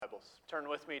Bibles. Turn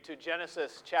with me to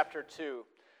Genesis chapter 2.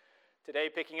 Today,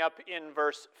 picking up in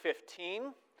verse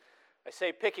 15. I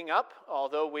say picking up,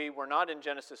 although we were not in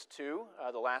Genesis 2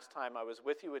 the last time I was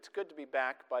with you. It's good to be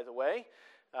back, by the way.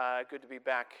 Good to be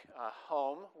back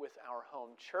home with our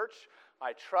home church.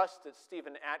 I trust that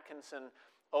Stephen Atkinson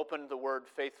opened the Word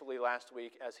faithfully last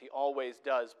week, as he always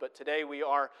does. But today we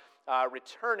are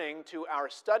returning to our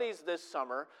studies this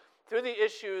summer through the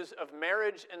issues of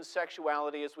marriage and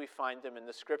sexuality as we find them in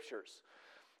the Scriptures.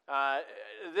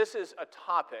 This is a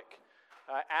topic,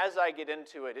 as I get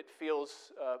into it, it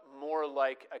feels more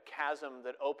like a chasm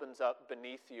that opens up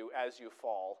beneath you as you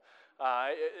fall.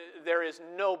 There is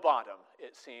no bottom,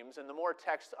 it seems, and the more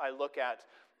text I look at,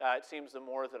 it seems the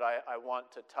more that I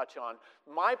want to touch on.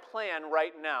 My plan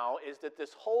right now is that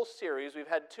this whole series, we've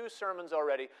had 2 sermons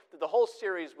already, that the whole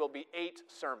series will be 8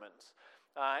 sermons.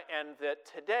 And that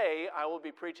today I will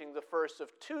be preaching the first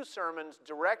of 2 sermons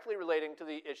directly relating to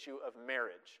the issue of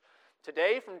marriage.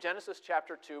 Today, from Genesis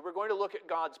chapter 2, we're going to look at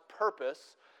God's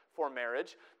purpose for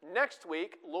marriage. Next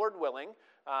week, Lord willing,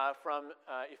 from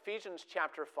Ephesians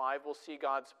chapter 5, we'll see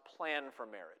God's plan for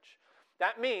marriage.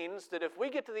 That means that if we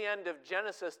get to the end of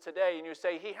Genesis today and you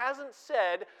say, he hasn't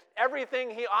said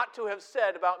everything he ought to have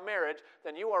said about marriage,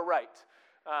 then you are right.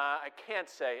 I can't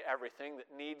say everything that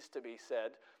needs to be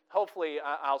said. Hopefully,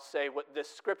 I'll say what this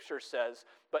scripture says,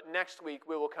 but next week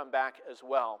we will come back as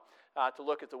well to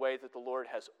look at the way that the Lord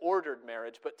has ordered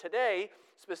marriage. But today,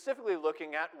 specifically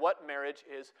looking at what marriage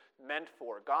is meant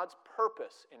for, God's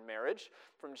purpose in marriage,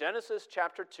 from Genesis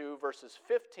chapter 2, verses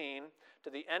 15 to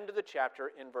the end of the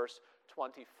chapter in verse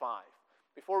 25.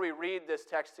 Before we read this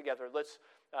text together, let's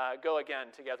go again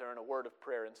together in a word of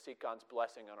prayer and seek God's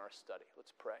blessing on our study.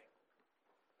 Let's pray.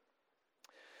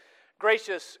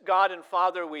 Gracious God and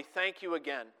Father, we thank you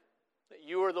again that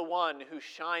you are the one who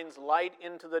shines light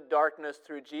into the darkness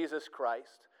through Jesus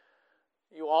Christ.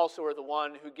 You also are the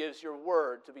one who gives your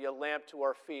word to be a lamp to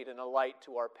our feet and a light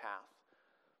to our path.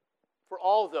 For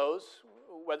all those,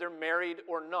 whether married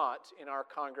or not in our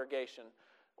congregation,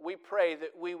 we pray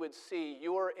that we would see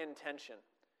your intention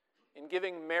in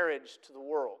giving marriage to the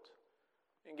world,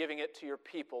 in giving it to your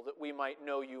people, that we might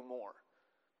know you more.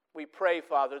 We pray,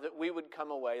 Father, that we would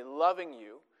come away loving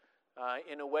you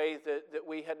in a way that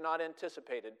we had not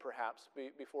anticipated, perhaps,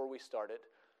 before we started.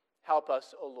 Help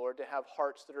us, O Lord, to have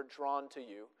hearts that are drawn to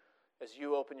you as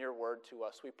you open your word to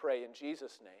us. We pray in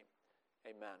Jesus'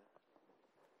 name, amen.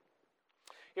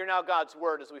 Hear now God's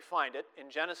word as we find it in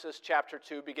Genesis chapter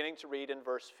 2, beginning to read in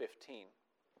verse 15.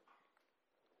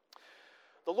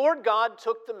 The Lord God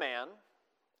took the man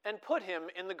and put him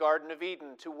in the Garden of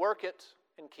Eden to work it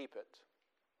and keep it.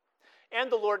 And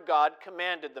the Lord God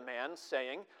commanded the man,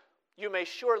 saying, you may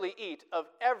surely eat of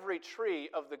every tree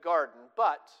of the garden,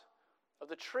 but of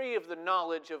the tree of the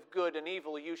knowledge of good and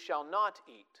evil you shall not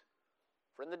eat,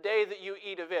 for in the day that you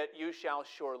eat of it you shall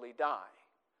surely die.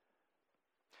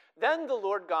 Then the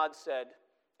Lord God said,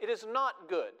 it is not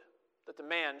good that the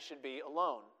man should be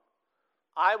alone.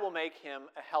 I will make him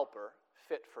a helper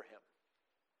fit for him.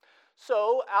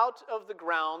 So out of the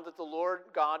ground that the Lord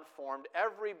God formed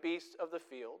every beast of the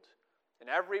field, and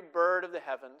every bird of the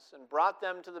heavens, and brought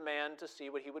them to the man to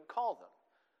see what he would call them.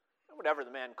 And whatever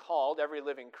the man called every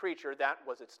living creature, that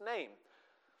was its name.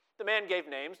 The man gave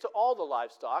names to all the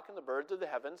livestock and the birds of the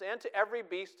heavens, and to every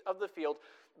beast of the field.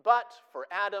 But for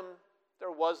Adam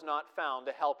there was not found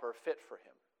a helper fit for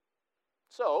him.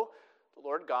 So the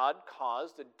Lord God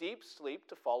caused a deep sleep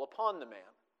to fall upon the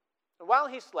man. And while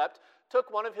he slept,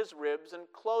 took one of his ribs and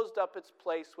closed up its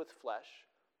place with flesh.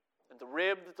 And the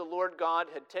rib that the Lord God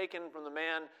had taken from the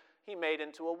man, he made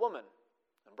into a woman,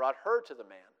 and brought her to the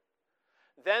man.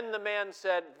 Then the man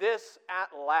said, this at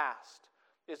last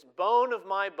is bone of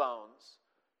my bones,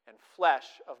 and flesh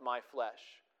of my flesh.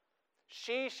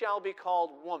 She shall be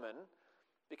called woman,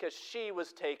 because she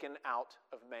was taken out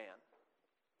of man.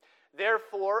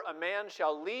 Therefore a man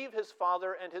shall leave his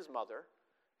father and his mother,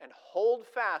 and hold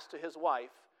fast to his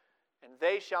wife, and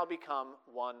they shall become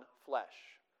one flesh.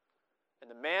 And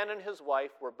the man and his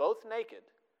wife were both naked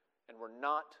and were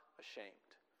not ashamed.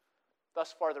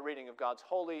 Thus far the reading of God's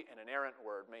holy and inerrant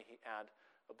word. May he add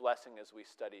a blessing as we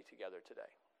study together today.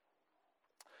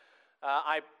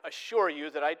 I assure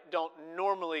you that I don't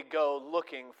normally go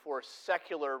looking for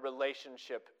secular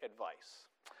relationship advice.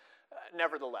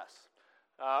 Nevertheless,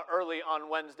 early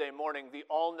on Wednesday morning, the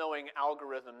all-knowing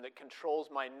algorithm that controls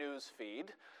my news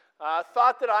feed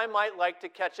thought that I might like to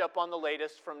catch up on the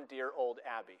latest from dear old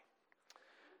Abby.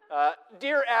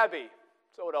 Dear Abby,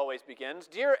 so it always begins.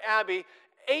 Dear Abby,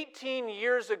 18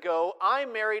 years ago, I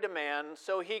married a man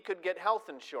so he could get health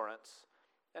insurance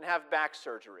and have back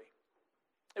surgery.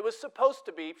 It was supposed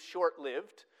to be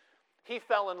short-lived. He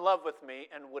fell in love with me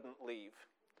and wouldn't leave.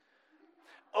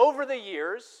 Over the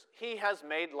years, he has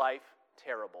made life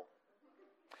terrible.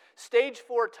 Stage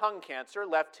 4 tongue cancer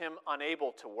left him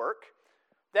unable to work.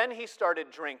 Then he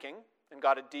started drinking and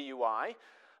got a DUI.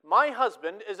 My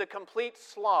husband is a complete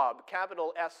slob,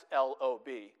 capital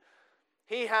S-L-O-B.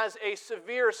 He has a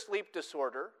severe sleep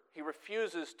disorder he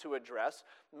refuses to address.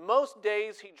 Most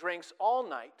days he drinks all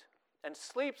night and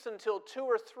sleeps until 2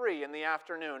 or 3 in the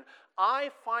afternoon. I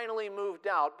finally moved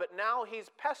out, but now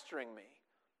he's pestering me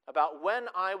about when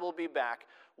I will be back.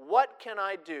 What can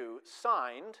I do?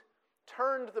 Signed,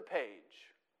 Turned the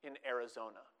Page in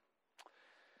Arizona.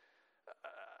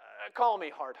 Call me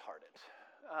hard-hearted.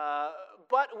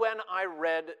 But when I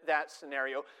read that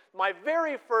scenario, my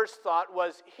very first thought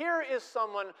was, here is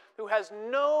someone who has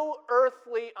no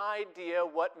earthly idea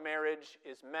what marriage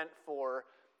is meant for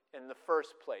in the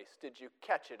first place. Did you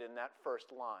catch it in that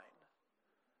first line?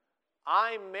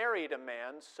 I married a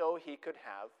man so he could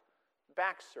have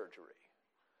back surgery.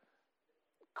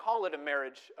 Call it a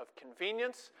marriage of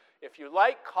convenience. If you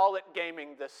like, call it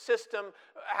gaming the system.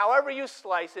 However you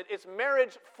slice it, it's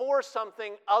marriage for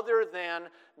something other than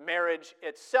marriage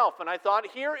itself. And I thought,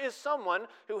 here is someone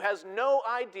who has no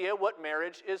idea what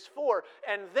marriage is for.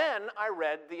 And then I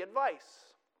read the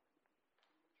advice.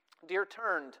 Dear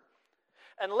Turned,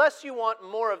 unless you want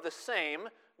more of the same,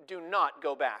 do not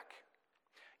go back.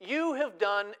 You have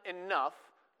done enough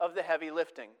of the heavy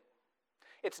lifting.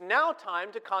 It's now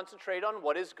time to concentrate on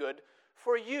what is good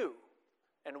for you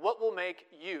and what will make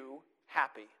you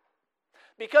happy.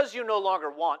 Because you no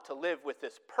longer want to live with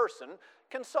this person,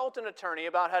 consult an attorney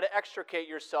about how to extricate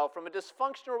yourself from a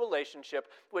dysfunctional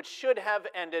relationship which should have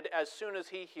ended as soon as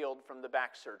he healed from the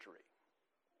back surgery.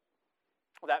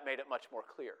 Well, that made it much more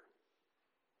clear.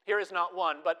 Here is not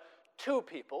one, but 2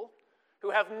 people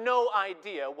who have no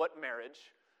idea what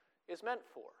marriage is meant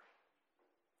for.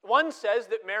 One says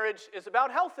that marriage is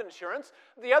about health insurance.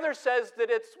 The other says that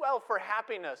it's, well, for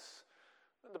happiness.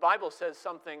 The Bible says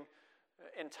something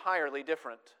entirely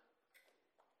different.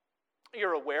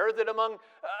 You're aware that among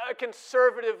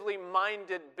conservatively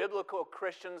minded biblical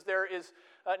Christians, there is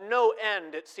no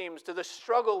end, it seems, to the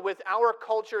struggle with our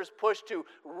culture's push to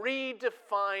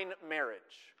redefine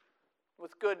marriage,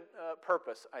 with good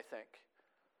purpose, I think.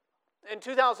 In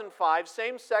 2005,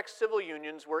 same-sex civil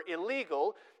unions were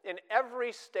illegal in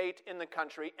every state in the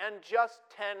country, and just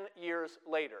 10 years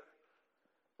later,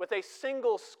 with a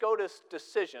single SCOTUS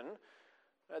decision,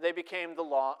 they became the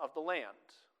law of the land.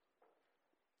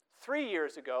 3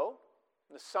 years ago,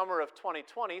 in the summer of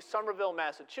 2020, Somerville,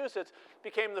 Massachusetts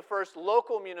became the first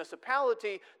local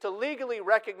municipality to legally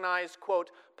recognize, quote,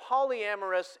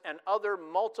 polyamorous and other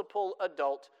multiple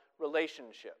adult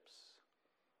relationships.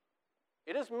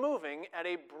 It is moving at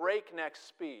a breakneck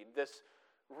speed, this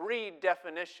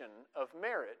redefinition of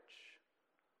marriage.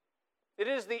 It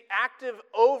is the active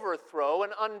overthrow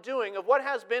and undoing of what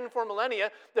has been for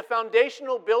millennia the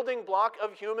foundational building block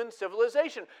of human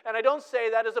civilization. And I don't say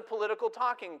that as a political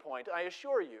talking point, I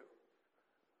assure you.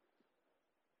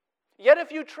 Yet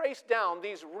if you trace down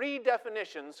these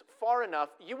redefinitions far enough,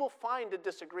 you will find a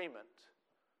disagreement.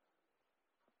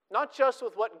 Not just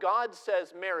with what God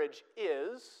says marriage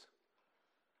is,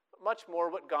 but much more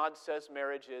what God says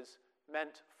marriage is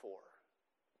meant for.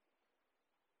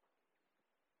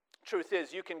 Truth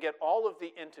is, you can get all of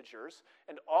the integers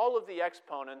and all of the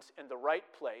exponents in the right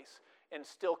place and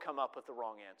still come up with the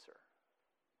wrong answer.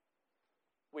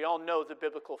 We all know the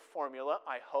biblical formula,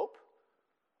 I hope.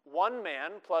 1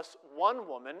 man plus 1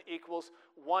 woman equals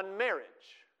 1 marriage.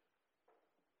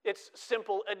 It's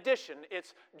simple addition.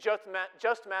 It's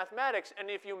just mathematics. And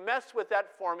if you mess with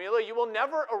that formula, you will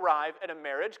never arrive at a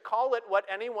marriage. Call it what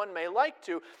anyone may like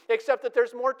to, except that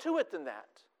there's more to it than that.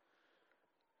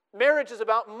 Marriage is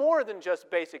about more than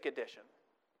just basic addition.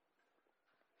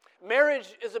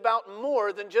 Marriage is about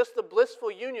more than just the blissful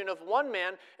union of 1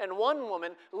 man and 1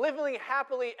 woman living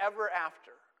happily ever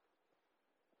after.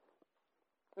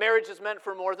 Marriage is meant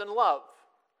for more than love.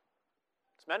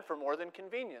 It's meant for more than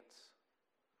convenience.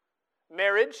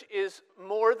 Marriage is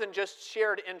more than just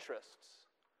shared interests.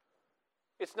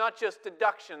 It's not just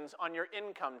deductions on your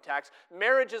income tax.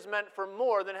 Marriage is meant for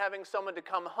more than having someone to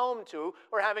come home to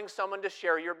or having someone to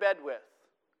share your bed with.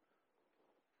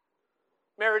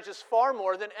 Marriage is far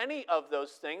more than any of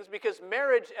those things because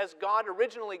marriage, as God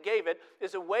originally gave it,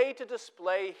 is a way to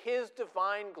display His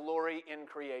divine glory in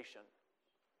creation.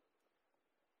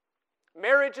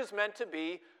 Marriage is meant to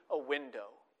be a window,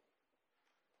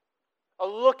 a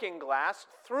looking glass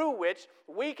through which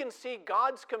we can see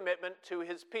God's commitment to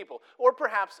His people, or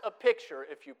perhaps a picture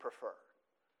if you prefer.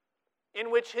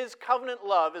 in which his covenant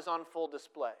love is on full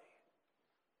display.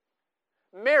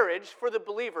 Marriage for the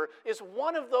believer is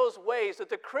one of those ways that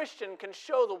the Christian can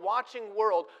show the watching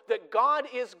world that God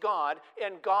is God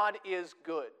and God is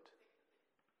good.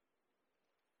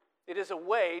 It is a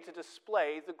way to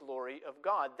display the glory of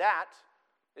God. That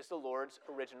is the Lord's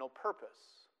original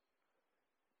purpose.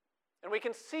 And we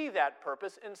can see that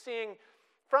purpose in seeing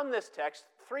from this text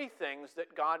three things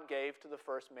that God gave to the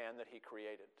first man that he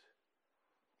created.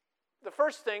 The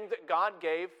first thing that God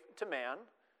gave to man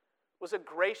was a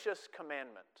gracious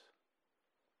commandment.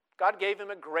 God gave him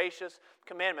a gracious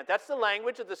commandment. That's the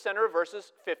language at the center of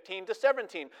verses 15 to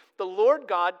 17. The Lord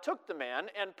God took the man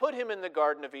and put him in the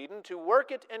Garden of Eden to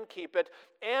work it and keep it,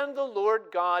 and the Lord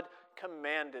God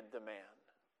commanded the man,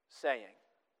 saying,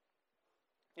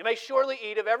 "You may surely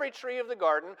eat of every tree of the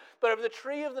garden, but of the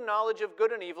tree of the knowledge of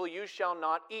good and evil you shall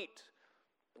not eat.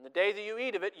 In the day that you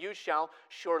eat of it, you shall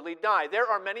surely die." There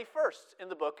are many firsts in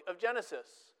the book of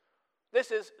Genesis. This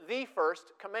is the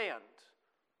first command.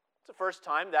 It's the first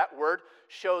time that word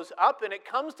shows up, and it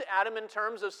comes to Adam in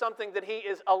terms of something that he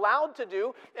is allowed to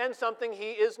do and something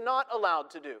he is not allowed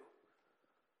to do.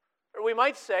 Or we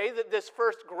might say that this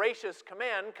first gracious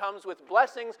command comes with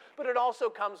blessings, but it also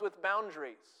comes with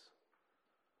boundaries.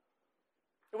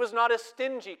 It was not a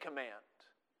stingy command.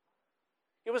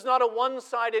 It was not a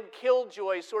one-sided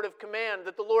killjoy sort of command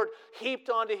that the Lord heaped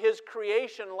onto his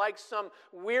creation like some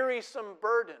wearisome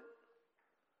burden.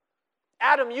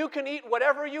 Adam, you can eat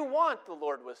whatever you want, the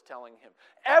Lord was telling him.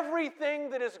 Everything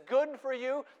that is good for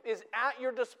you is at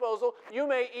your disposal. You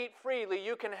may eat freely.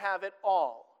 You can have it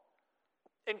all.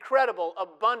 Incredible,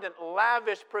 abundant,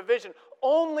 lavish provision.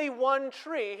 Only one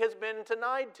tree has been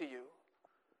denied to you.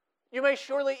 You may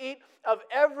surely eat of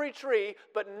every tree,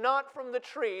 but not from the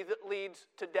tree that leads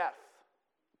to death.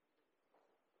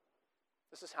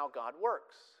 This is how God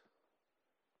works.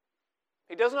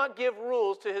 He does not give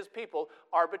rules to his people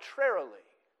arbitrarily.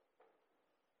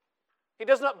 He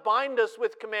does not bind us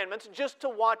with commandments just to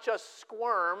watch us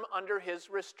squirm under his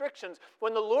restrictions.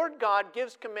 When the Lord God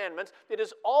gives commandments, it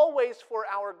is always for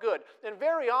our good. And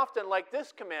very often, like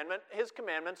this commandment, his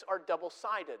commandments are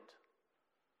double-sided.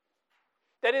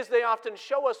 That is, they often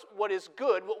show us what is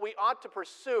good, what we ought to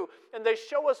pursue, and they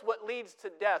show us what leads to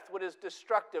death, what is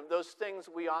destructive, those things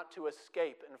we ought to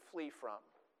escape and flee from.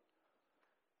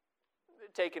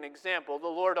 Take an example. The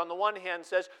Lord on the one hand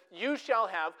says, "You shall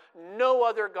have no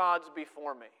other gods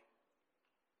before me."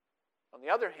 On the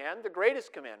other hand, the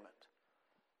greatest commandment.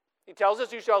 He tells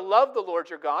us, "You shall love the Lord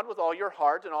your God with all your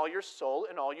heart and all your soul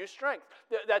and all your strength."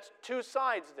 That's two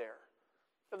sides there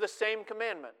of the same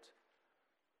commandment.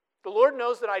 The Lord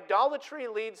knows that idolatry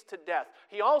leads to death.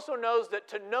 He also knows that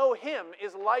to know him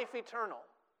is life eternal.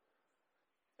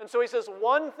 And so he says,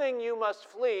 one thing you must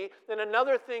flee, then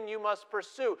another thing you must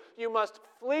pursue. You must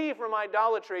flee from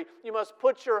idolatry. You must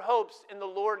put your hopes in the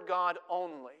Lord God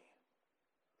only.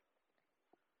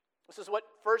 This is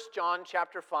what 1 John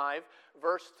chapter 5,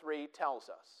 verse 3 tells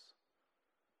us.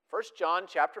 1 John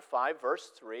chapter 5, verse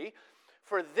 3,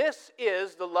 "For this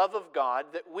is the love of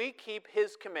God, that we keep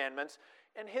his commandments,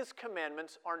 and his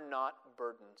commandments are not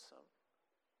burdensome."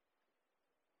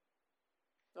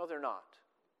 No, they're not.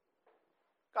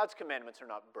 God's commandments are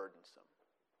not burdensome.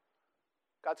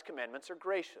 God's commandments are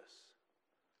gracious.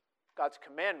 God's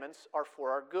commandments are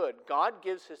for our good. God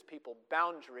gives his people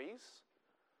boundaries,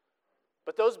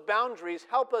 but those boundaries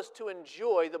help us to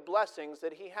enjoy the blessings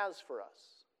that he has for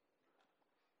us.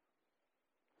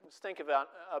 Let's think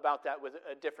about that with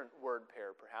a different word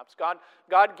pair, perhaps.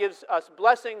 God gives us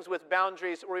blessings with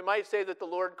boundaries, or we might say that the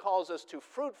Lord calls us to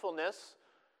fruitfulness,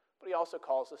 but he also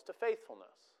calls us to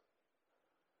faithfulness.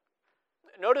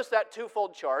 Notice that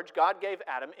twofold charge God gave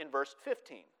Adam in verse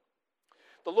 15.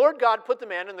 The Lord God put the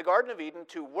man in the Garden of Eden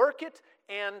to work it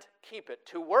and keep it.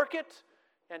 To work it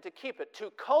and to keep it.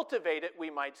 To cultivate it, we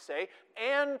might say,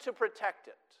 and to protect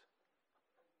it.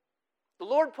 The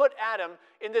Lord put Adam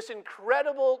in this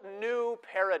incredible new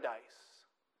paradise.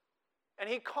 And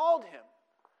he called him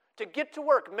to get to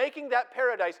work, making that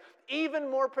paradise even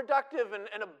more productive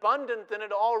and abundant than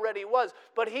it already was.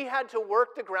 But he had to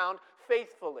work the ground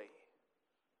faithfully.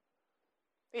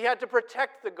 He had to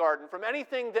protect the garden from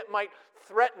anything that might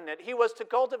threaten it. He was to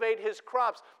cultivate his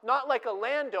crops, not like a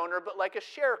landowner, but like a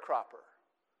sharecropper.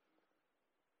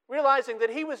 Realizing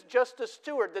that he was just a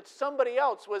steward, that somebody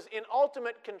else was in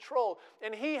ultimate control,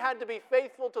 and he had to be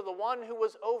faithful to the one who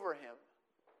was over him.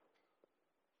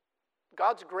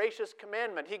 God's gracious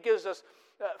commandment. He gives us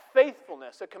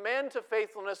faithfulness, a command to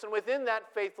faithfulness, and within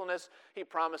that faithfulness, he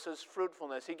promises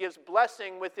fruitfulness. He gives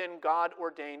blessing within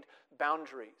God-ordained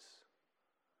boundaries.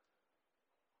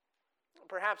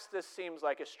 perhaps this seems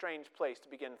like a strange place to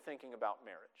begin thinking about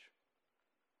marriage.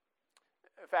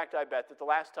 In fact, I bet that the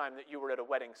last time that you were at a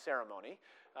wedding ceremony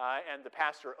and the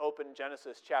pastor opened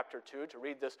Genesis chapter 2 to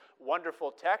read this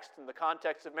wonderful text in the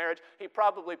context of marriage, he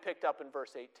probably picked up in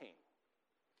verse 18.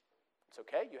 It's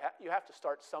okay, you have to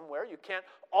start somewhere. You can't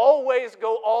always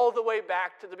go all the way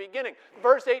back to the beginning.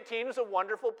 Verse 18 is a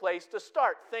wonderful place to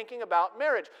start thinking about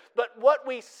marriage. But what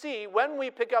we see when we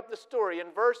pick up the story in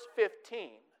verse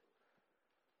 15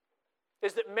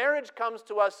 is that marriage comes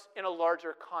to us in a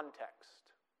larger context.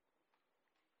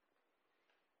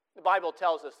 The Bible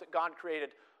tells us that God created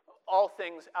all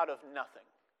things out of nothing.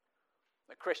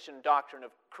 The Christian doctrine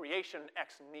of creation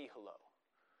ex nihilo.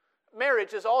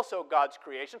 Marriage is also God's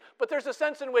creation, but there's a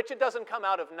sense in which it doesn't come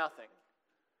out of nothing.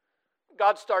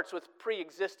 God starts with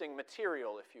pre-existing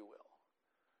material, if you will.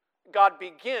 God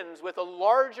begins with a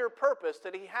larger purpose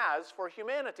that he has for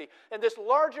humanity. And this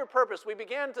larger purpose we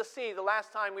began to see the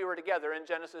last time we were together in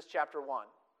Genesis chapter 1.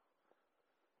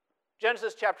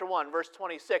 Genesis chapter 1, verse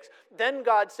 26, "Then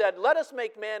God said, 'Let us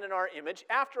make man in our image,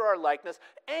 after our likeness,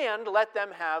 and let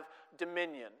them have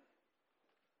dominion.'"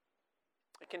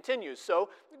 It continues,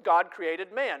 "So God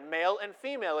created man, male and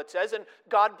female," it says, "and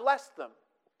God blessed them.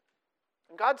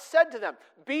 And God said to them,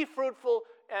 'Be fruitful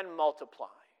and multiply.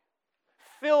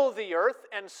 Fill the earth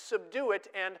and subdue it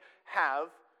and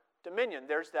have dominion.'"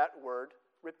 There's that word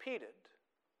repeated.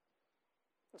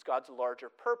 It's God's larger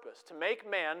purpose, to make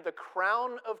man the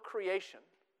crown of creation,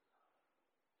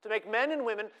 to make men and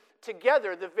women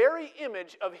together the very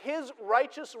image of his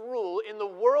righteous rule in the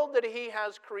world that he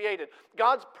has created.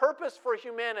 God's purpose for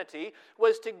humanity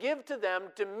was to give to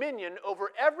them dominion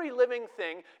over every living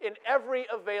thing in every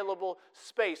available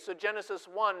space. So Genesis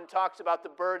 1 talks about the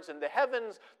birds in the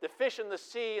heavens, the fish in the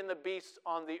sea, and the beasts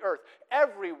on the earth.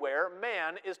 Everywhere,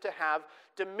 man is to have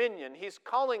dominion. He's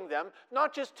calling them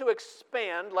not just to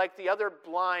expand like the other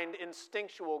blind,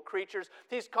 instinctual creatures.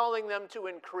 He's calling them to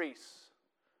increase.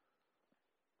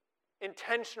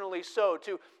 Intentionally so,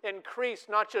 to increase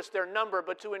not just their number,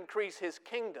 but to increase his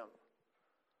kingdom.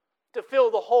 To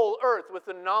fill the whole earth with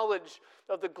the knowledge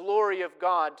of the glory of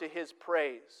God to his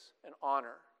praise and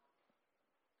honor.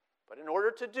 But in order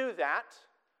to do that,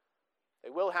 they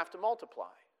will have to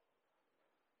multiply.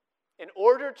 In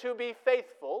order to be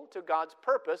faithful to God's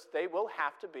purpose, they will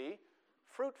have to be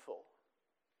fruitful.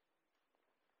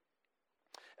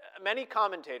 Many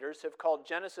commentators have called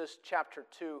Genesis chapter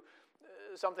 2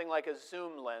 something like a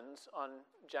zoom lens on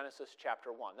Genesis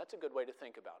chapter 1. That's a good way to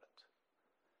think about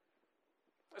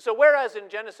it. So whereas in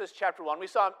Genesis chapter 1 we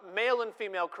saw male and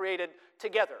female created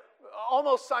together,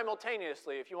 almost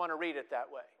simultaneously if you want to read it that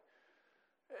way.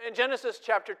 In Genesis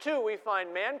chapter 2 we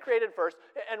find man created first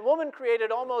and woman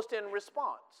created almost in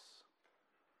response.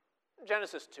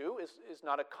 Genesis 2 is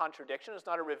not a contradiction, it's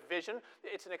not a revision,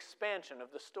 it's an expansion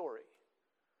of the story.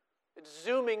 It's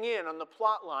zooming in on the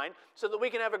plot line so that we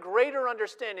can have a greater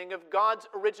understanding of God's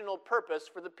original purpose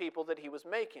for the people that he was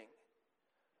making.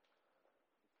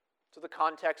 So the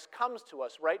context comes to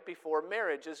us right before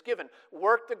marriage is given.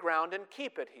 Work the ground and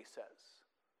keep it, he says.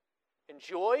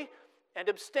 Enjoy and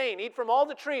abstain. Eat from all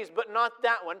the trees, but not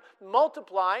that one.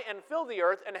 Multiply and fill the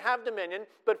earth and have dominion,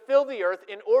 but fill the earth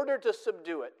in order to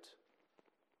subdue it.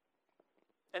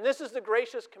 And this is the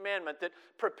gracious commandment that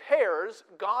prepares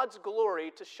God's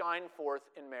glory to shine forth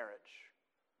in marriage.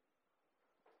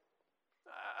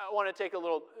 I want to take a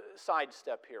little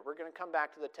sidestep here. We're going to come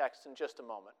back to the text in just a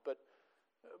moment, but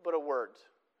a word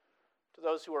to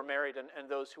those who are married and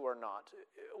those who are not.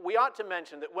 We ought to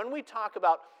mention that when we talk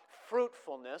about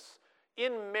fruitfulness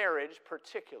in marriage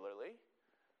particularly,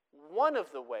 one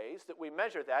of the ways that we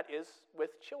measure that is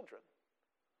with children.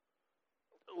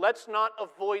 Let's not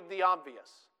avoid the obvious.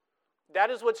 That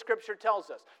is what Scripture tells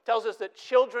us. It tells us that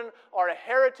children are a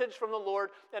heritage from the Lord,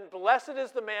 and blessed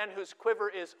is the man whose quiver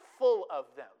is full of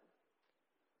them.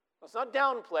 Let's not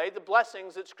downplay the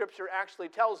blessings that Scripture actually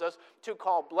tells us to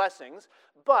call blessings,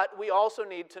 but we also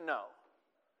need to know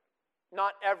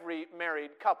not every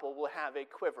married couple will have a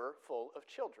quiver full of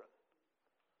children.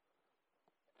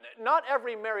 Not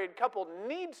every married couple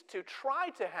needs to try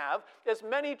to have as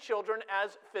many children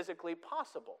as physically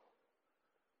possible.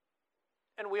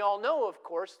 And we all know, of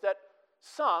course, that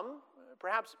some,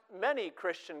 perhaps many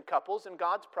Christian couples in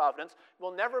God's providence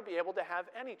will never be able to have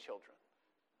any children.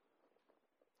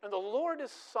 And the Lord is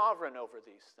sovereign over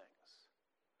these things.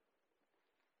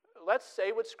 Let's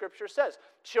say what Scripture says.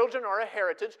 Children are a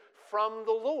heritage from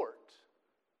the Lord.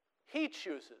 He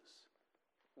chooses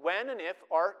when and if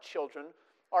our children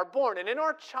are born. And in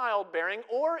our childbearing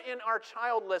or in our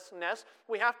childlessness,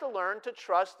 we have to learn to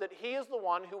trust that he is the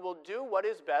one who will do what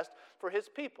is best for his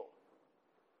people.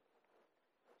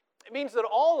 It means that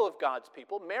all of God's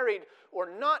people, married or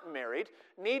not married,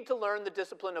 need to learn the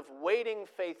discipline of waiting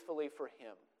faithfully for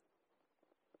Him.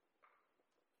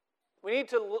 We need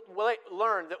to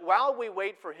learn that while we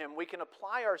wait for Him, we can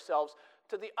apply ourselves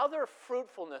to the other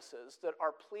fruitfulnesses that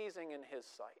are pleasing in His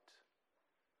sight.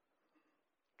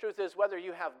 Truth is, whether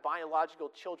you have biological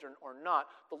children or not,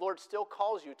 the Lord still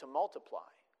calls you to multiply.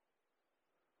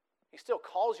 He still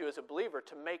calls you as a believer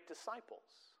to make disciples.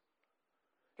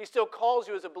 He still calls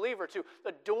you as a believer to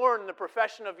adorn the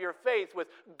profession of your faith with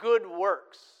good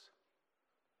works.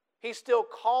 He still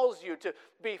calls you to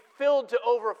be filled to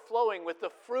overflowing with the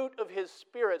fruit of His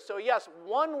Spirit. So yes,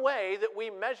 one way that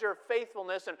we measure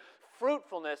faithfulness and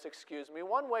fruitfulness,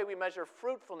 one way we measure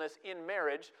fruitfulness in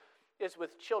marriage is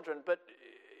with children. But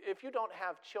if you don't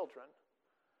have children,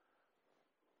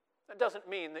 that doesn't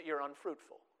mean that you're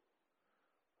unfruitful.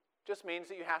 It just means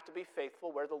that you have to be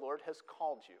faithful where the Lord has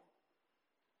called you.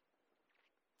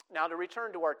 Now, to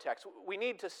return to our text, we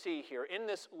need to see here, in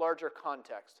this larger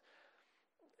context,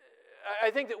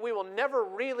 I think that we will never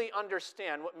really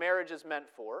understand what marriage is meant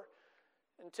for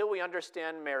until we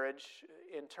understand marriage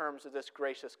in terms of this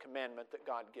gracious commandment that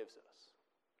God gives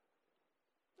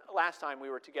us. Last time we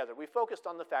were together, we focused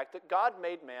on the fact that God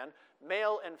made man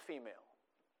male and female.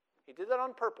 He did that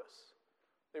on purpose.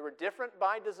 They were different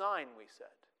by design, we said.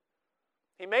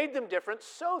 He made them different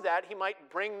so that He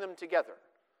might bring them together.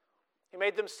 He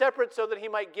made them separate so that He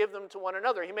might give them to one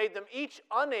another. He made them each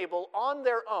unable on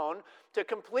their own to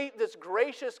complete this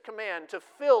gracious command to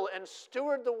fill and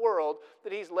steward the world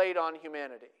that He's laid on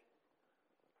humanity.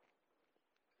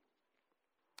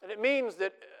 And it means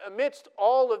that amidst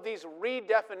all of these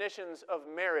redefinitions of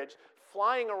marriage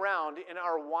flying around in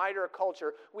our wider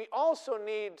culture, we also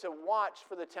need to watch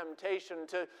for the temptation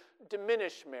to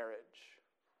diminish marriage,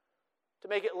 to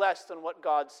make it less than what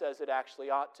God says it actually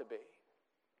ought to be.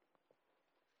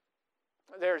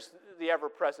 There's the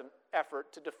ever-present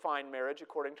effort to define marriage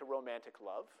according to romantic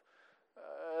love.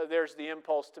 There's the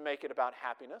impulse to make it about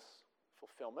happiness,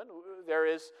 fulfillment. There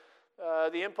is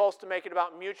the impulse to make it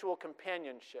about mutual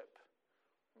companionship,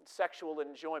 sexual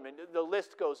enjoyment. The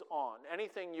list goes on.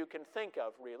 Anything you can think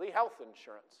of, really. Health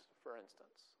insurance, for instance.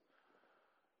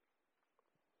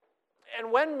 And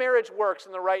when marriage works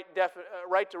in the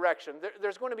right direction,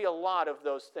 there's going to be a lot of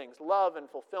those things. Love and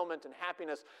fulfillment and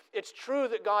happiness. It's true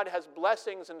that God has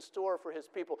blessings in store for His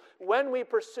people when we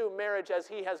pursue marriage as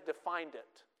He has defined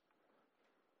it.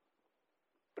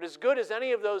 But as good as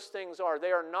any of those things are,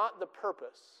 they are not the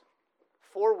purpose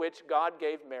for which God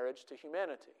gave marriage to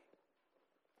humanity.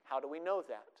 How do we know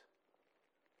that?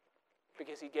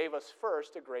 Because He gave us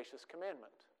first a gracious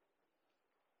commandment.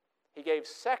 He gave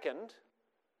second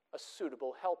a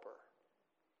suitable helper.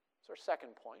 That's our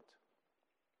second point.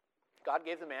 God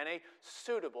gave the man a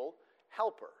suitable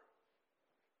helper.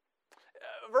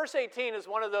 Verse 18 is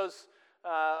one of those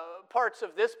parts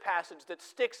of this passage that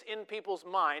sticks in people's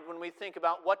mind when we think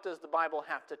about what does the Bible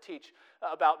have to teach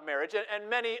about marriage. And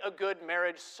many a good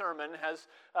marriage sermon has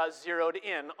zeroed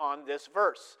in on this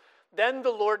verse. Then the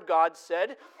Lord God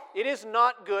said, "It is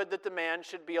not good that the man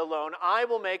should be alone. I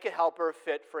will make a helper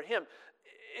fit for him."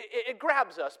 It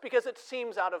grabs us because it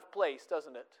seems out of place,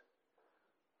 doesn't it?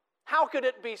 How could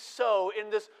it be so in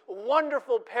this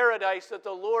wonderful paradise that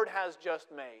the Lord has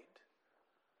just made?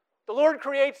 The Lord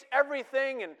creates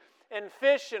everything, and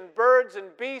fish and birds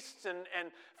and beasts and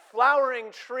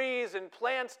flowering trees and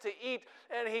plants to eat,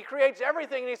 and He creates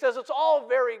everything, and He says it's all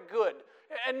very good.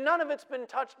 And none of it's been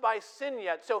touched by sin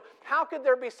yet. So how could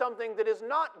there be something that is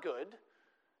not good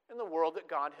in the world that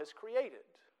God has created?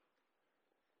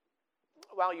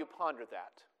 While you ponder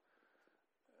that,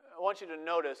 I want you to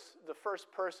notice the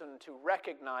first person to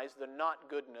recognize the not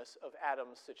goodness of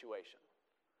Adam's situation.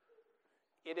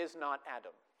 It is not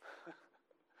Adam.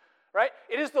 Right?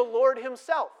 It is the Lord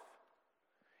Himself.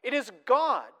 It is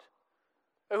God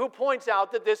who points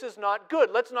out that this is not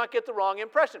good. Let's not get the wrong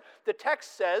impression. The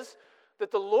text says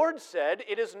that the Lord said,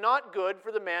 "It is not good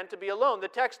for the man to be alone." The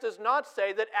text does not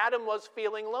say that Adam was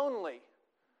feeling lonely.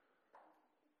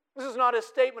 This is not a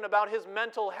statement about his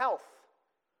mental health.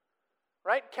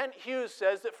 Right? Kent Hughes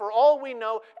says that for all we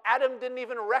know, Adam didn't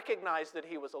even recognize that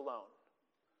he was alone.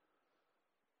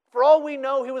 For all we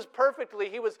know, he was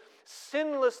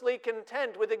sinlessly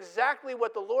content with exactly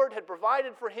what the Lord had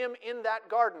provided for him in that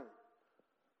garden.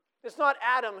 It's not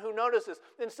Adam who notices.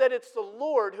 Instead, it's the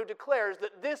Lord who declares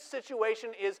that this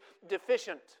situation is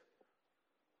deficient.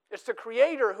 It's the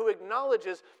Creator who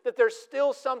acknowledges that there's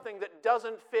still something that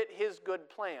doesn't fit His good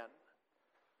plan.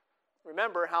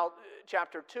 Remember how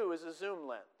chapter 2 is a zoom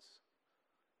lens.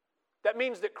 That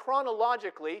means that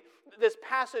chronologically, this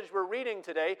passage we're reading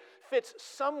today fits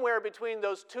somewhere between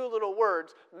those two little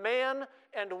words, man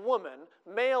and woman,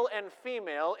 male and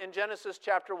female, in Genesis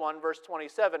chapter 1, verse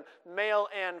 27. Male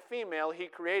and female, he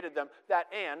created them.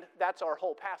 That's our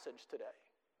whole passage today.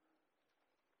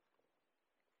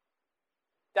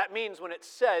 That means when it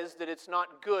says that it's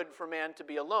not good for man to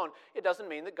be alone, it doesn't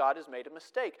mean that God has made a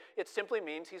mistake. It simply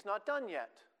means he's not done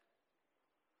yet.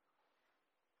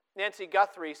 Nancy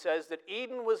Guthrie says that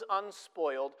Eden was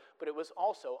unspoiled, but it was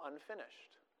also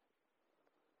unfinished.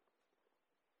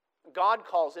 God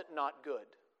calls it not good,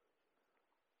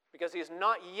 because he has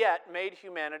not yet made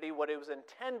humanity what it was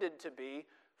intended to be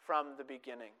from the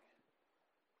beginning.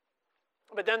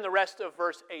 But then the rest of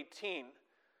verse 18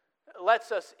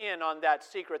 lets us in on that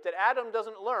secret that Adam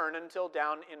doesn't learn until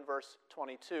down in verse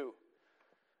 22.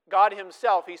 God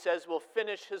himself, he says, will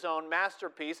finish his own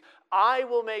masterpiece. I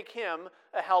will make him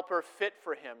a helper fit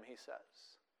for him, he says.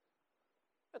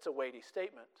 That's a weighty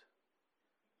statement.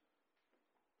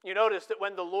 You notice that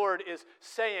when the Lord is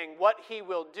saying what he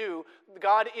will do,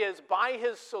 God is, by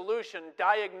his solution,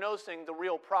 diagnosing the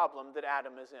real problem that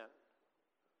Adam is in.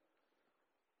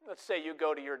 Let's say you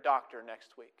go to your doctor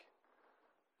next week,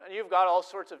 and you've got all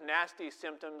sorts of nasty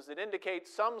symptoms that indicate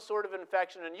some sort of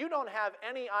infection, and you don't have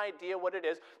any idea what it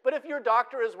is. But if your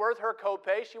doctor is worth her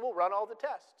copay, she will run all the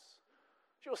tests.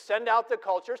 She will send out the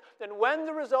cultures. Then when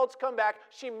the results come back,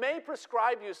 she may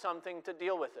prescribe you something to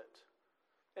deal with it.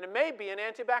 And it may be an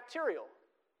antibacterial,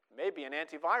 it may be an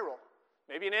antiviral,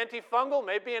 maybe an antifungal,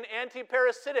 maybe an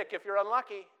antiparasitic if you're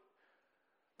unlucky.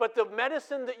 But the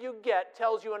medicine that you get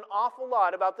tells you an awful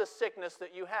lot about the sickness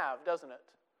that you have, doesn't it?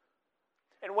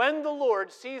 And when the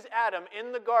Lord sees Adam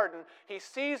in the garden, he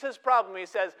sees his problem. He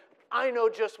says, I know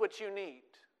just what you need.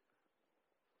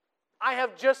 I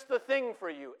have just the thing for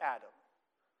you, Adam.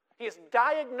 He is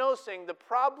diagnosing the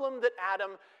problem that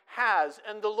Adam has.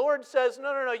 And the Lord says,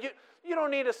 no, you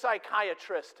don't need a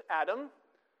psychiatrist, Adam.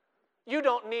 You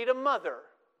don't need a mother.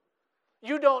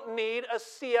 You don't need a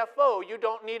CFO. You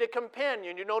don't need a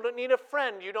companion. You don't need a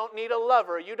friend. You don't need a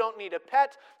lover. You don't need a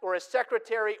pet or a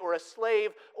secretary or a slave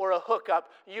or a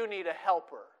hookup. You need a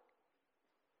helper.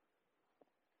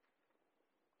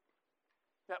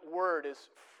 That word is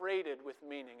freighted with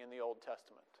meaning in the Old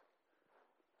Testament.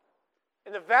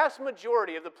 In the vast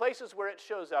majority of the places where it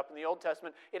shows up in the Old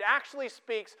Testament, it actually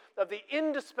speaks of the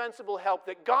indispensable help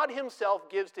that God himself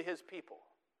gives to his people.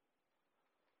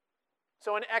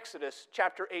 So in Exodus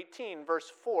chapter 18,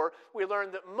 verse 4, we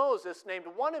learn that Moses named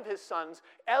one of his sons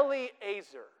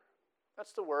Eliezer.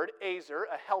 That's the word, Ezer,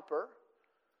 a helper.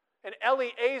 And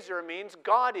Eliezer means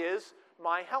God is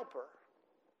my helper.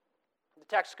 The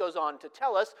text goes on to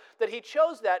tell us that he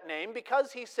chose that name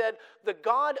because he said, the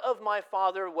God of my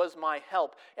father was my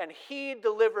help, and he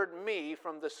delivered me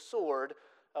from the sword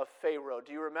of Pharaoh.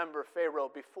 Do you remember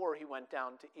Pharaoh before he went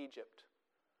down to Egypt?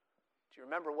 Do you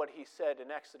remember what he said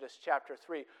in Exodus chapter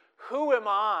 3? Who am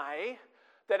I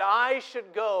that I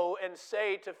should go and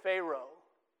say to Pharaoh?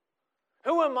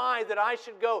 Who am I that I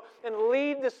should go and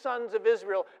lead the sons of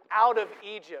Israel out of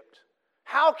Egypt?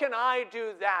 How can I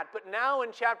do that? But now in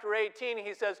chapter 18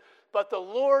 he says, but the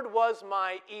Lord was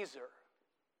my Ezer,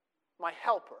 my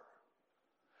helper,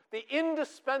 the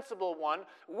indispensable one,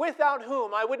 without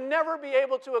whom I would never be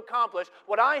able to accomplish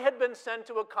what I had been sent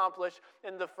to accomplish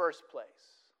in the first place.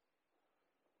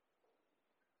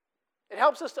 It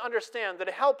helps us to understand that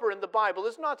a helper in the Bible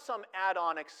is not some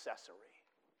add-on accessory.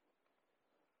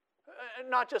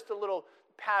 Not just a little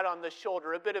pat on the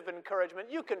shoulder, a bit of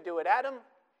encouragement. You can do it, Adam.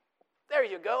 There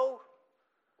you go.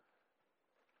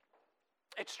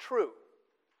 It's true.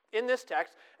 In this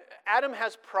text, Adam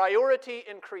has priority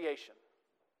in creation.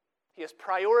 He has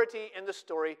priority in the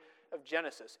story of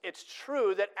Genesis. It's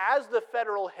true that as the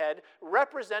federal head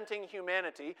representing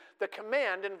humanity, the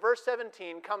command in verse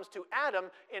 17 comes to Adam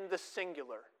in the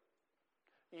singular.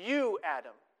 You,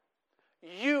 Adam,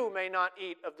 you may not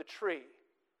eat of the tree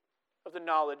of the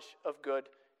knowledge of good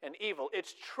and evil.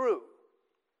 It's true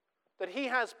that he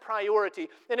has priority.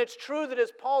 And it's true that,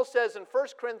 as Paul says in 1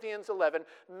 Corinthians 11,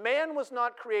 man was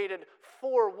not created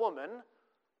for woman,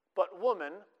 but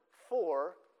woman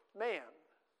for man.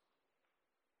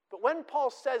 But when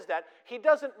Paul says that, he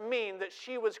doesn't mean that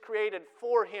she was created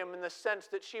for him in the sense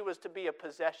that she was to be a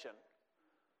possession,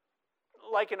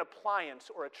 like an appliance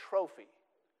or a trophy.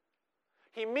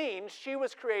 He means she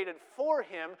was created for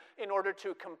him in order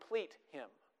to complete him,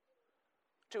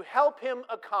 to help him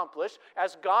accomplish,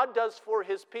 as God does for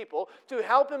his people, to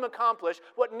help him accomplish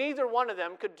what neither one of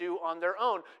them could do on their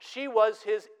own. She was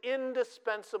his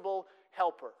indispensable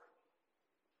helper.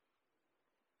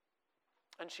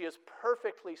 And she is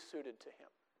perfectly suited to him.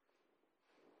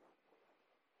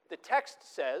 The text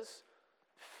says,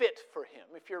 fit for him.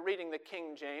 If you're reading the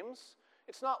King James,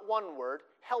 it's not one word.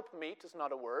 Helpmeet is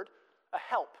not a word. A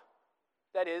help.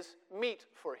 That is, meet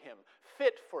for him,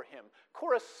 fit for him,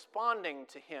 corresponding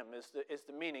to him is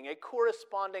the meaning, a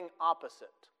corresponding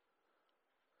opposite.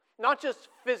 Not just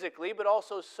physically, but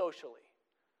also socially,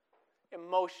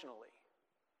 emotionally,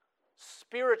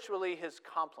 spiritually his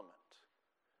complement.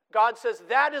 God says,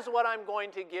 that is what I'm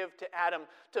going to give to Adam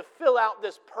to fill out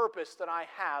this purpose that I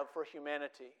have for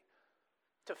humanity.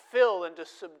 To fill and to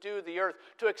subdue the earth,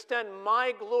 to extend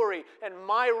my glory and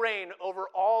my reign over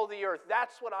all the earth.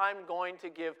 That's what I'm going to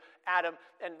give Adam.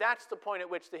 And that's the point at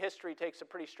which the history takes a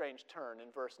pretty strange turn in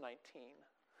verse 19.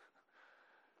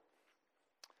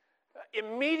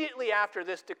 Immediately after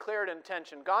this declared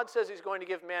intention, God says he's going to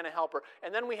give man a helper.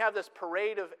 And then we have this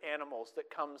parade of animals that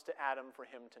comes to Adam for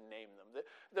him to name them.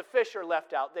 The fish are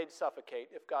left out. They'd suffocate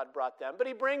if God brought them. But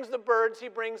he brings the birds, he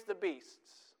brings the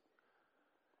beasts.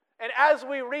 And as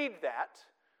we read that,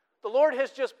 the Lord has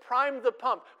just primed the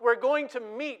pump. We're going to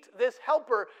meet this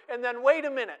helper, and then wait a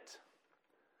minute.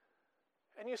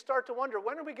 And you start to wonder,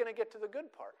 when are we going to get to the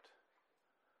good part?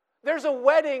 There's a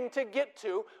wedding to get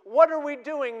to. What are we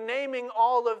doing naming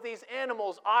all of these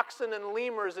animals, oxen and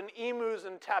lemurs and emus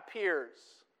and tapirs?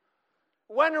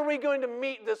 When are we going to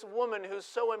meet this woman who's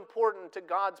so important to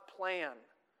God's plan?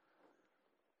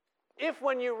 If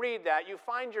when you read that, you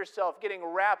find yourself getting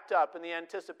wrapped up in the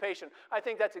anticipation, I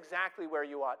think that's exactly where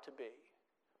you ought to be.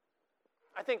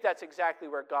 I think that's exactly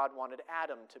where God wanted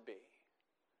Adam to be.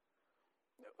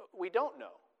 We don't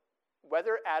know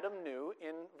whether Adam knew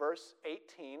in verse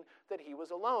 18 that he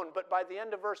was alone, but by the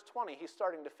end of verse 20, he's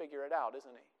starting to figure it out, isn't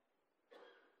he?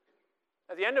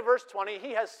 At the end of verse 20,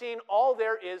 he has seen all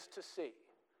there is to see.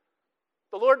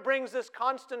 The Lord brings this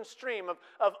constant stream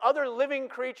of other living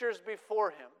creatures before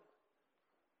him.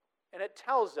 And it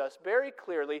tells us very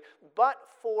clearly, but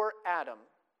for Adam,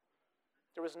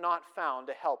 there was not found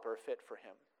a helper fit for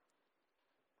him.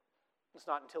 It's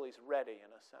not until he's ready, in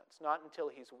a sense, not until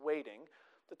he's waiting,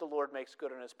 that the Lord makes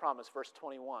good on his promise. Verse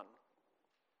 21.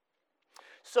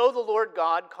 So the Lord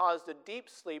God caused a deep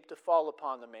sleep to fall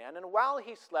upon the man, and while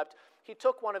he slept, he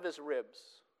took one of his ribs.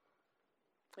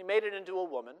 He made it into a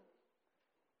woman.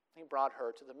 He brought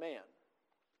her to the man.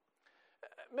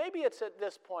 Maybe it's at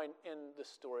this point in the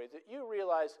story that you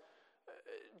realize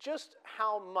just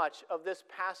how much of this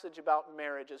passage about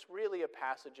marriage is really a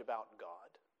passage about God.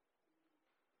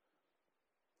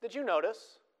 Did you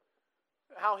notice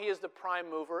how he is the prime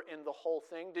mover in the whole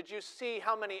thing? Did you see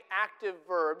how many active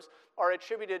verbs are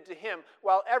attributed to him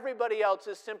while everybody else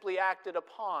is simply acted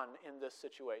upon in this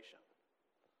situation?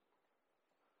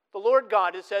 The Lord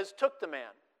God, it says, took the man,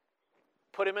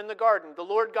 put him in the garden. The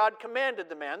Lord God commanded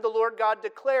the man. The Lord God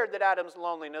declared that Adam's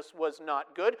loneliness was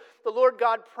not good. The Lord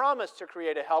God promised to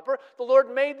create a helper. The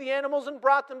Lord made the animals and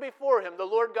brought them before him. The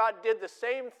Lord God did the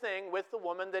same thing with the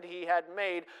woman that he had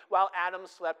made while Adam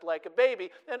slept like a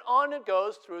baby. And on it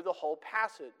goes through the whole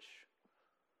passage.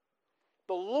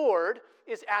 The Lord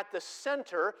is at the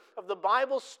center of the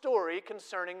Bible story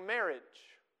concerning marriage.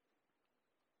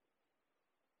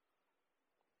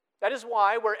 That is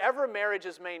why wherever marriage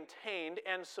is maintained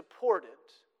and supported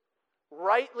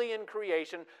rightly in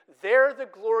creation, there the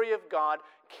glory of God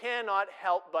cannot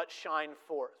help but shine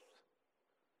forth.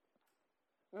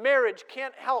 Marriage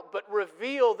can't help but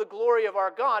reveal the glory of our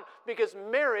God because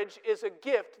marriage is a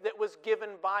gift that was given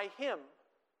by Him.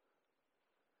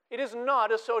 It is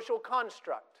not a social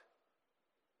construct.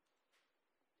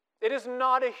 It is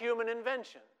not a human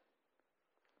invention.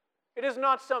 It is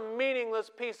not some meaningless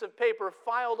piece of paper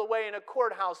filed away in a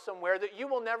courthouse somewhere that you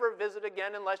will never visit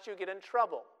again unless you get in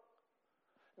trouble.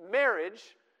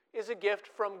 Marriage is a gift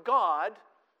from God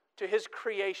to His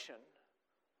creation,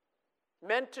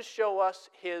 meant to show us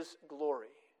His glory.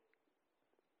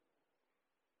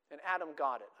 And Adam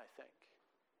got it, I think.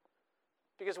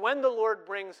 Because when the Lord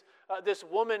brings this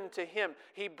woman to him,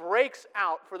 he breaks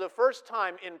out for the first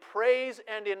time in praise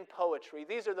and in poetry.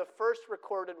 These are the first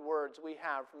recorded words we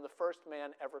have from the first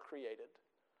man ever created.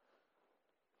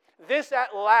 This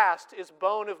at last is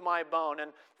bone of my bone and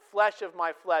flesh of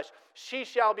my flesh. She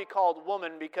shall be called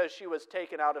woman because she was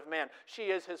taken out of man. She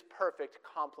is his perfect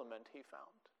complement, he found.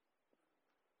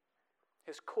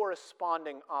 His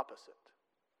corresponding opposite.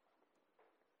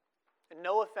 And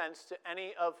no offense to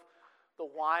any of the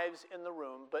wives in the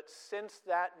room, but since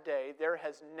that day, there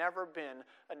has never been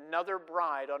another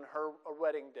bride on her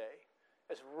wedding day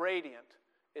as radiant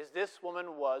as this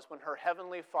woman was when her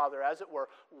heavenly Father, as it were,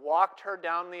 walked her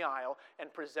down the aisle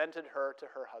and presented her to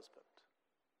her husband.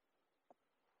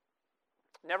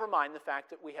 Never mind the fact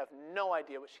that we have no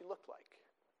idea what she looked like.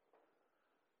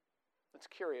 It's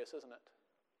curious, isn't it?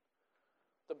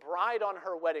 The bride on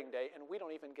her wedding day, and we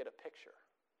don't even get a picture.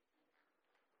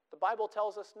 The Bible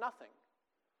tells us nothing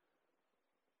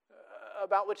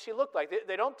about what she looked like.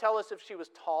 They don't tell us if she was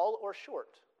tall or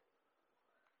short.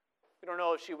 We don't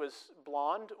know if she was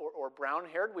blonde or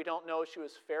brown-haired. We don't know if she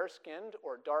was fair-skinned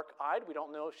or dark-eyed. We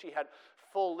don't know if she had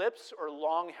full lips or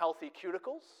long, healthy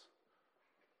cuticles.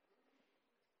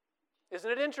 Isn't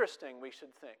it interesting, we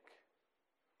should think?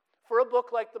 For a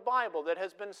book like the Bible that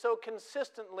has been so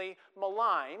consistently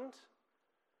maligned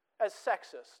as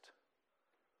sexist,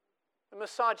 and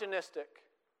misogynistic,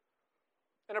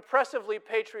 and oppressively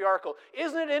patriarchal.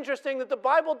 Isn't it interesting that the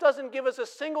Bible doesn't give us a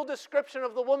single description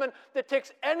of the woman that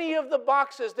ticks any of the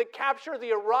boxes that capture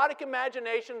the erotic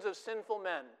imaginations of sinful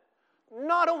men?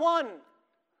 Not a one.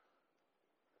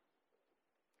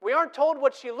 We aren't told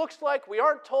what she looks like. We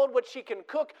aren't told what she can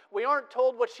cook. We aren't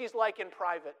told what she's like in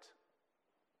private.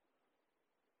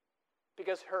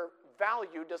 Because her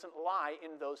value doesn't lie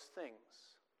in those things.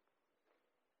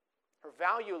 Her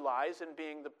value lies in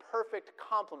being the perfect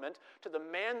complement to the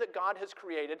man that God has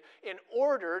created in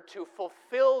order to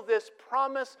fulfill this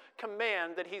promise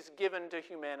command that He's given to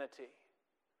humanity.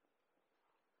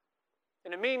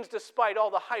 And it means, despite all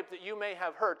the hype that you may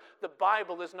have heard, the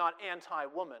Bible is not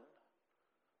anti-woman.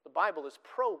 The Bible is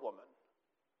pro-woman.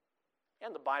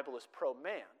 And the Bible is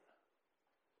pro-man.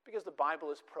 Because the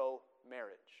Bible is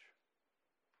pro-marriage.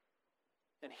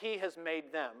 And He has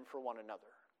made them for one another.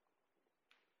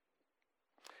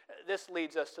 This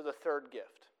leads us to the third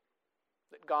gift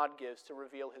that God gives to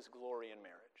reveal His glory in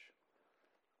marriage.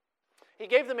 He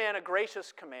gave the man a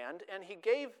gracious command, and He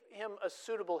gave him a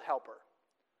suitable helper.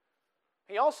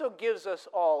 He also gives us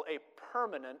all a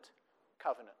permanent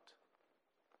covenant.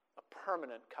 A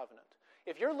permanent covenant.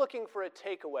 If you're looking for a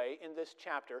takeaway in this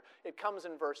chapter, it comes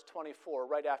in verse 24,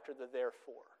 right after the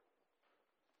therefore.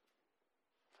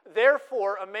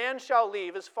 Therefore, a man shall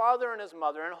leave his father and his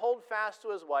mother and hold fast to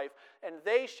his wife, and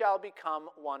they shall become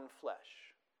one flesh.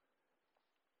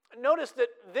 Notice that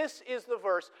this is the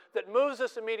verse that moves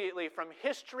us immediately from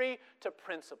history to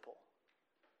principle.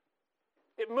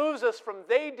 It moves us from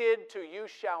they did to you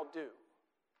shall do.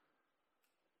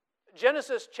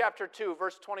 Genesis chapter 2,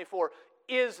 verse 24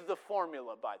 is the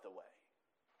formula, by the way.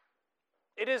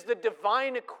 It is the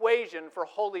divine equation for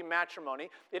holy matrimony.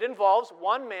 It involves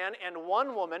one man and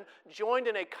one woman joined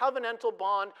in a covenantal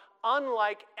bond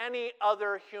unlike any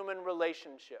other human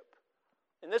relationship.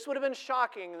 And this would have been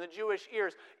shocking in the Jewish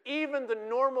ears. Even the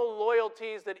normal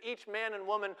loyalties that each man and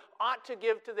woman ought to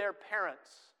give to their parents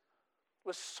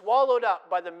was swallowed up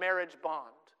by the marriage bond,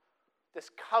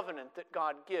 this covenant that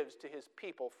God gives to His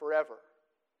people forever.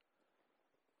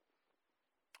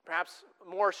 Perhaps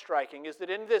more striking is that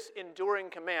in this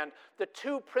enduring command, the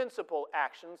two principal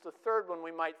actions, the third one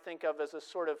we might think of as a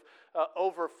sort of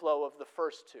overflow of the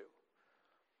first two.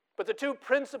 But the two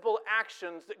principal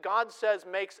actions that God says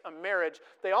makes a marriage,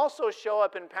 they also show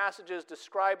up in passages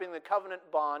describing the covenant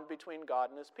bond between God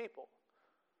and His people.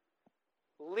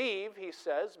 Leave, He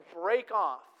says, break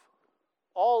off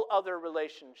all other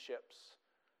relationships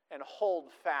and hold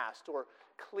fast or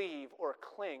cleave or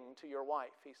cling to your wife,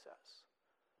 He says.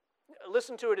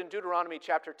 Listen to it in Deuteronomy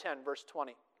chapter 10, verse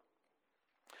 20.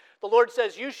 The Lord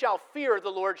says, you shall fear the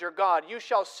Lord your God. You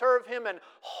shall serve Him and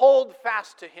hold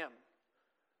fast to Him.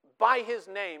 By His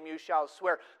name you shall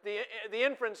swear. The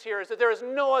inference here is that there is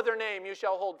no other name you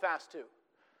shall hold fast to.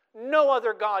 No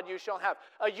other God you shall have.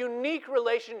 A unique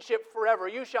relationship forever.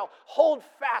 You shall hold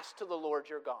fast to the Lord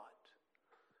your God.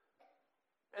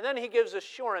 And then He gives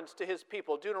assurance to His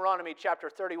people. Deuteronomy chapter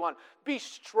 31. Be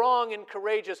strong and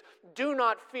courageous. Do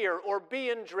not fear or be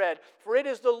in dread. For it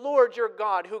is the Lord your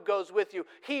God who goes with you.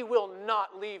 He will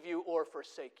not leave you or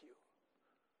forsake you.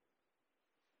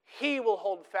 He will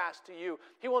hold fast to you.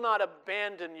 He will not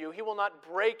abandon you. He will not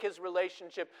break His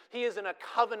relationship. He is in a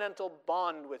covenantal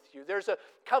bond with you. There's a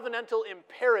covenantal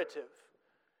imperative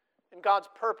in God's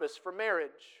purpose for marriage.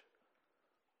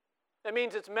 That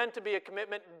means it's meant to be a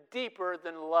commitment deeper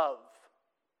than love.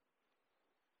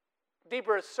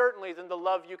 Deeper certainly than the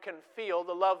love you can feel,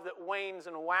 the love that wanes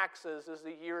and waxes as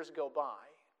the years go by.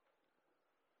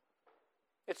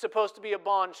 It's supposed to be a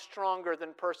bond stronger than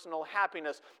personal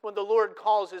happiness. When the Lord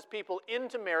calls His people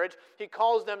into marriage, He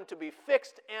calls them to be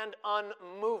fixed and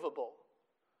unmovable.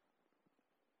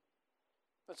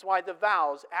 That's why the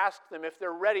vows ask them if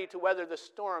they're ready to weather the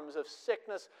storms of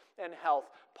sickness and health,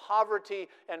 poverty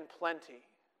and plenty.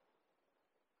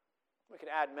 We could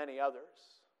add many others.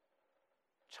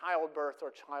 Childbirth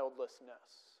or childlessness.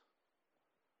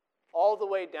 All the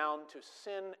way down to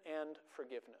sin and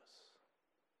forgiveness.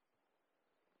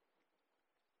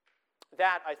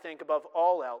 That, I think, above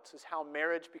all else, is how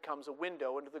marriage becomes a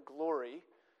window into the glory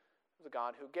of the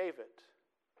God who gave it.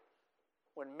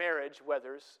 When marriage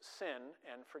weathers sin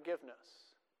and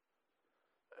forgiveness.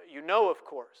 You know, of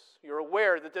course, you're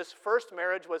aware that this first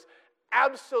marriage was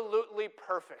absolutely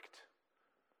perfect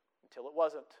until it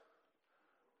wasn't.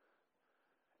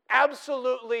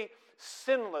 Absolutely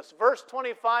sinless. Verse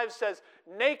 25 says,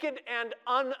 naked and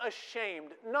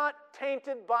unashamed, not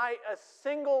tainted by a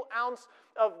single ounce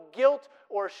of guilt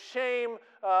or shame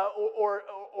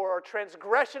or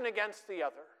transgression against the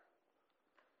other.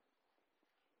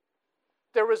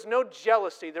 There was no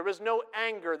jealousy, there was no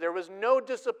anger, there was no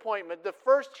disappointment. The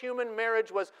first human marriage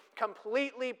was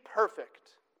completely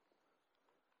perfect.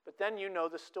 But then you know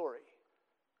the story.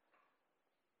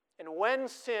 And when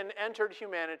sin entered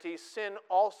humanity, sin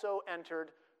also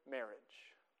entered marriage.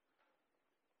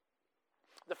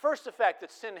 The first effect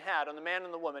that sin had on the man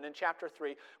and the woman in chapter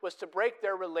 3 was to break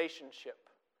their relationship,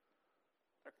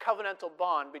 their covenantal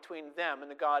bond between them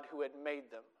and the God who had made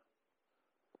them.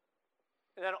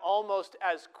 And then almost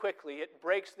as quickly, it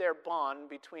breaks their bond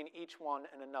between each one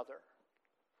and another.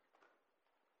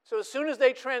 So as soon as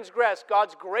they transgress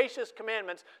God's gracious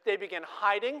commandments, they begin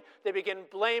hiding, they begin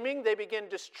blaming, they begin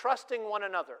distrusting one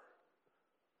another.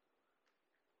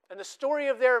 And the story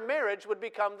of their marriage would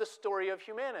become the story of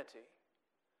humanity.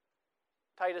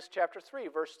 Titus chapter 3,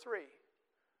 verse 3.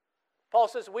 Paul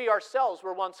says, we ourselves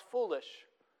were once foolish,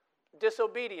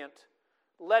 disobedient,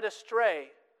 led astray,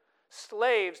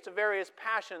 slaves to various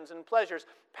passions and pleasures,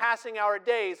 passing our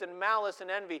days in malice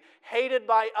and envy, hated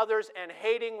by others and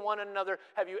hating one another.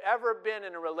 Have you ever been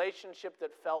in a relationship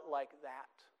that felt like that?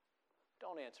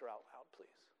 Don't answer out loud, please.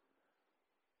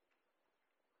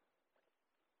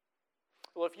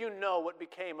 Well, if you know what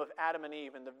became of Adam and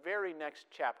Eve in the very next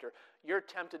chapter, you're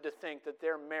tempted to think that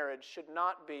their marriage should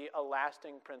not be a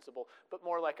lasting principle, but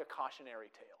more like a cautionary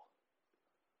tale.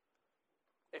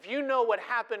 If you know what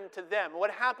happened to them, what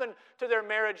happened to their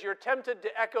marriage, you're tempted to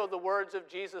echo the words of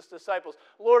Jesus' disciples.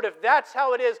 Lord, if that's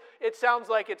how it is, it sounds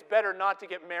like it's better not to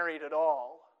get married at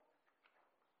all.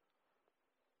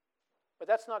 But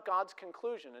that's not God's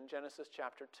conclusion in Genesis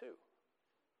chapter 2.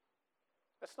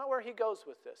 That's not where he goes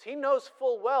with this. He knows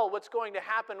full well what's going to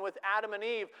happen with Adam and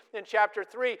Eve in chapter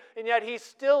 3, and yet he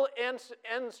still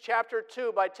ends chapter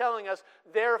 2 by telling us,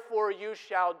 therefore you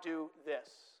shall do this.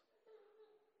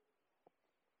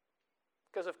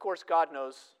 Because, of course, God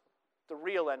knows the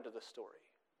real end of the story.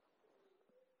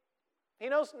 He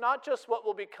knows not just what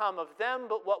will become of them,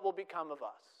 but what will become of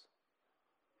us.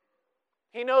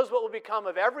 He knows what will become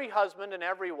of every husband and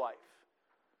every wife,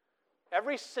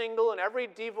 every single and every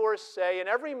divorcee, and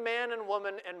every man and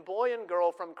woman and boy and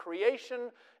girl from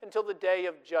creation until the day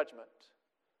of judgment.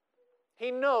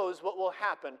 He knows what will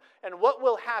happen, and what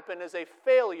will happen is a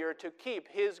failure to keep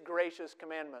his gracious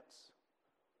commandments.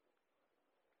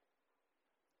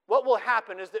 What will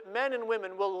happen is that men and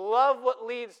women will love what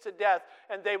leads to death,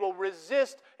 and they will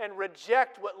resist and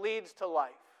reject what leads to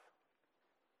life.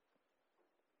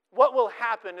 What will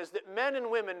happen is that men and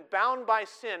women bound by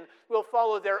sin will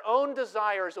follow their own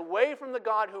desires away from the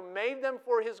God who made them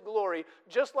for his glory,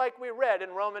 just like we read in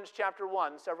Romans chapter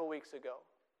 1 several weeks ago.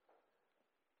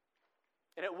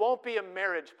 And it won't be a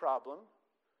marriage problem.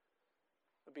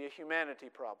 It'll be a humanity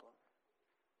problem.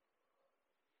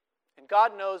 And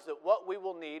God knows that what we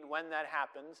will need when that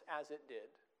happens, as it did,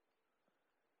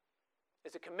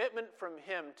 is a commitment from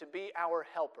him to be our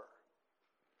helper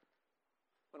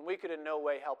when we could in no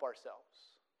way help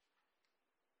ourselves.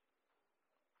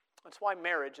 That's why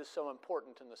marriage is so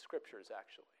important in the scriptures,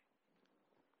 actually.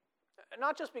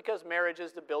 Not just because marriage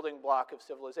is the building block of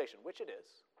civilization, which it is.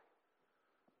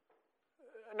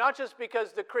 Not just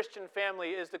because the Christian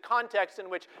family is the context in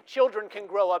which children can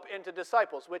grow up into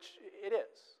disciples, which it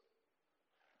is.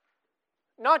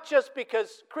 Not just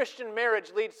because Christian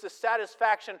marriage leads to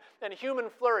satisfaction and human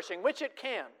flourishing, which it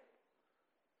can.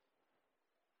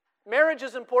 Marriage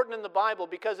is important in the Bible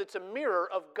because it's a mirror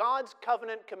of God's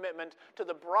covenant commitment to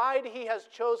the bride he has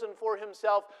chosen for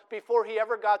himself before he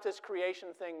ever got this creation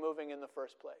thing moving in the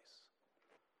first place.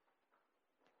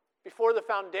 Before the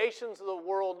foundations of the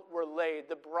world were laid,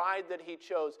 the bride that he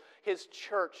chose, his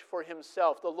church for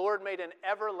himself, the Lord made an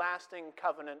everlasting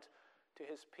covenant to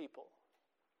his people.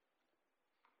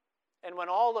 And when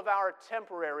all of our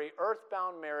temporary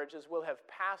earthbound marriages will have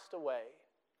passed away,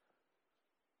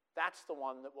 that's the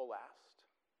one that will last.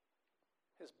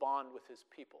 His bond with his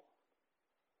people.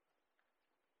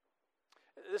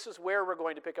 This is where we're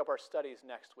going to pick up our studies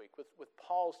next week, with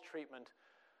Paul's treatment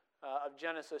of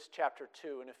Genesis chapter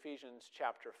 2 and Ephesians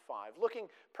chapter 5, looking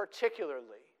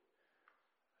particularly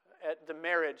at the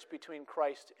marriage between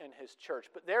Christ and his church.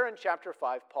 But there in chapter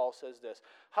 5, Paul says this: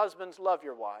 husbands, love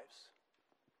your wives.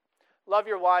 Love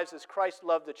your wives as Christ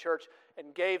loved the church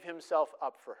and gave himself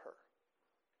up for her,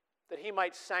 that he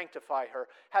might sanctify her,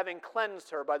 having cleansed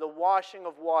her by the washing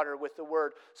of water with the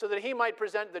word, so that he might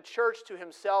present the church to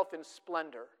himself in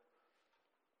splendor,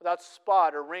 without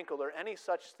spot or wrinkle or any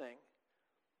such thing,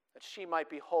 that she might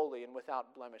be holy and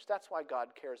without blemish. That's why God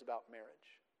cares about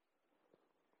marriage.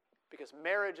 Because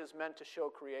marriage is meant to show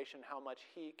creation how much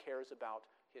he cares about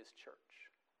his church.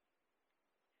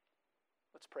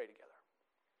 Let's pray together.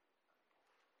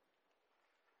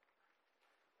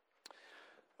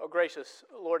 Oh, gracious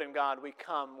Lord and God, we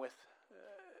come with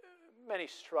many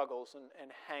struggles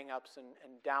and hang-ups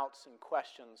and doubts and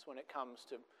questions when it comes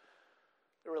to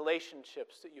the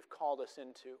relationships that you've called us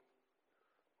into,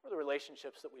 or the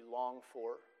relationships that we long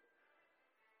for.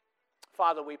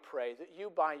 Father, we pray that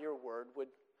you, by your word,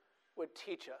 would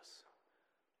teach us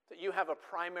that you have a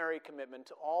primary commitment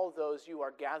to all those you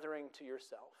are gathering to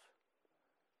yourself.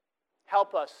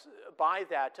 Help us by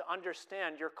that to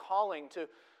understand your calling to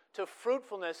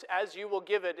fruitfulness as you will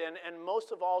give it, and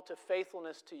most of all to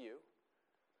faithfulness to you.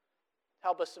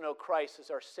 Help us to know Christ as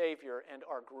our Savior and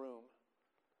our groom,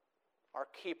 our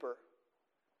keeper,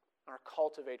 our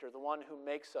cultivator, the one who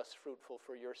makes us fruitful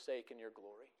for your sake and your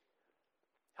glory.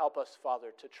 Help us,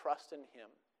 Father, to trust in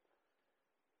him.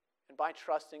 And by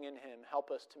trusting in him,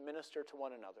 help us to minister to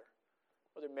one another,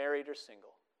 whether married or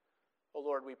single. Oh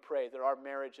Lord, we pray that our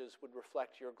marriages would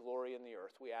reflect your glory in the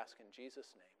earth. We ask in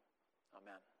Jesus' name.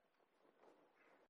 Amen.